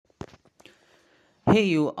Hey,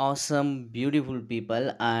 you awesome, beautiful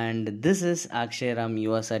people, and this is Akshay Ram,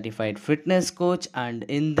 your certified fitness coach. And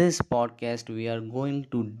in this podcast, we are going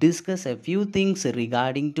to discuss a few things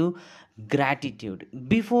regarding to gratitude.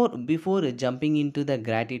 Before jumping into the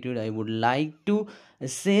gratitude, I would like to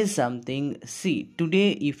say something. See,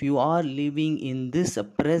 today, if you are living in this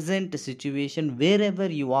present situation, wherever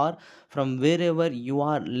you are, from wherever you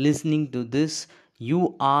are listening to this,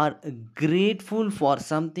 you are grateful for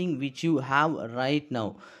something which you have right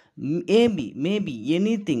now. Maybe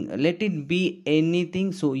anything, let it be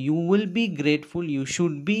anything. So you will be grateful, you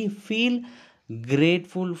should be feel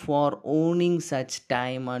grateful for owning such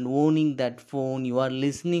time and owning that phone. You are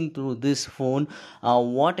listening through this phone,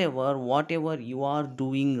 whatever you are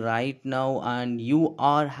doing right now, and you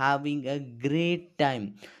are having a great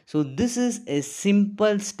time. So this is a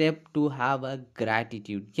simple step to have a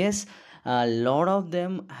gratitude. Yes, a lot of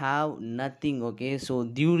them have nothing. Okay, so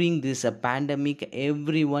during this pandemic,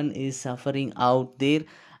 everyone is suffering out there,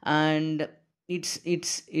 and it's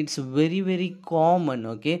very common.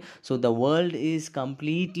 Okay, so the world is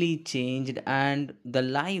completely changed, and the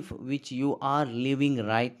life which you are living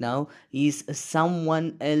right now is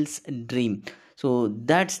someone else's dream. So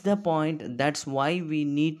that's the point. That's why we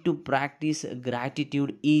need to practice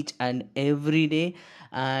gratitude each and every day,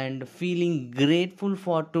 and feeling grateful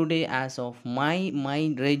for today as of my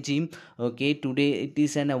regime. Okay, today it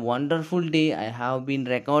is a wonderful day. I have been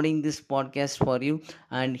recording this podcast for you,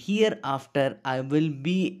 and hereafter I will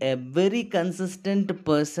be a very consistent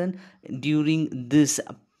person during this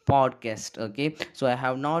podcast. Okay, so I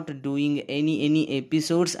have not doing any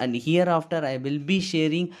episodes, and hereafter I will be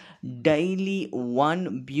sharing daily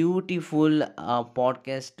one beautiful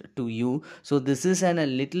podcast to you. So this is a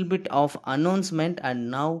little bit of announcement,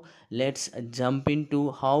 and now let's jump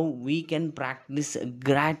into how we can practice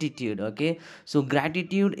gratitude. Okay, so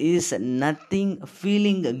gratitude is nothing,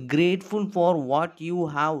 feeling grateful for what you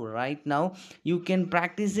have right now. You can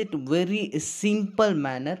practice it very simple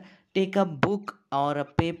manner. Take a book or a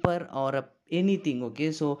paper or anything.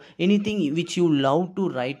 Okay, so anything which you love to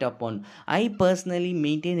write upon. I personally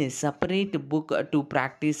maintain a separate book to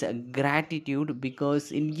practice gratitude,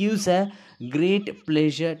 because it gives a great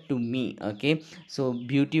pleasure to me. Okay, so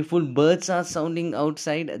beautiful birds are sounding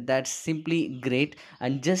outside, that's simply great.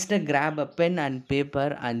 And just grab a pen and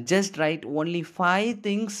paper and just write only 5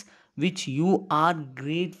 things which you are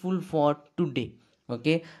grateful for today.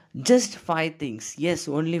 Okay, just 5 things. Yes,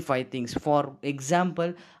 only 5 things. For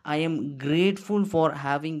example, I am grateful for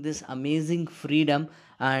having this amazing freedom,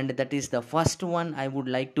 and that is the first one I would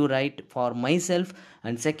like to write for myself.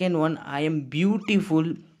 And second one, I am beautiful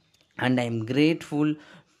and I am grateful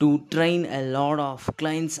to train a lot of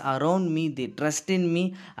clients around me. They trust in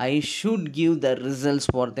me, I should give the results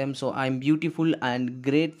for them, so I'm beautiful and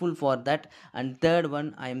grateful for that. And third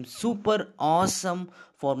one, I am super awesome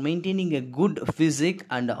for maintaining a good physique,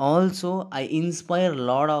 and also I inspire a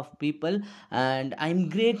lot of people, and I'm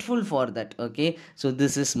grateful for that. Okay, so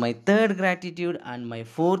this is my third gratitude. And my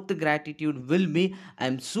fourth gratitude will be,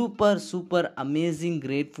 I'm super amazing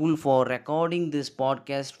grateful for recording this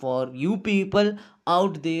podcast for you people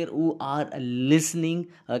out there who are listening.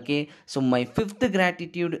 Okay, so my fifth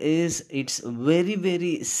gratitude is, it's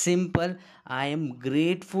very simple. I am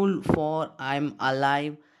grateful for I'm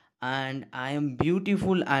alive, and I am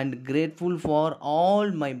beautiful and grateful for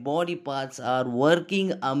all my body parts are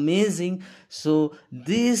working amazing. So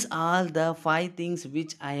these are the 5 things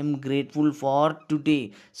which I am grateful for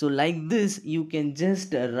today. So like this, you can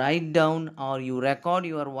just write down, or you record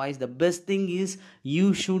your voice. The best thing is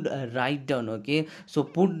you should write down. Okay, so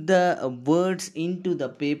put the words into the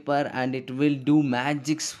paper, and it will do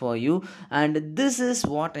magics for you. And this is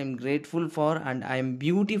what I'm grateful for, and I'm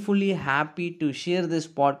beautifully happy to share this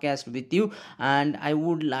podcast with you. And I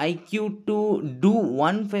would like you to do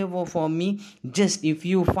one favor for me. Just if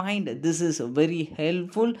you find this is very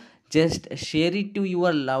helpful, just share it to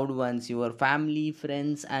your loved ones, your family,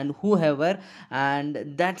 friends, and whoever.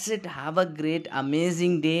 And that's it. Have a great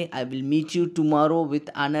amazing day. I will meet you tomorrow with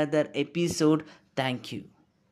another episode. Thank you.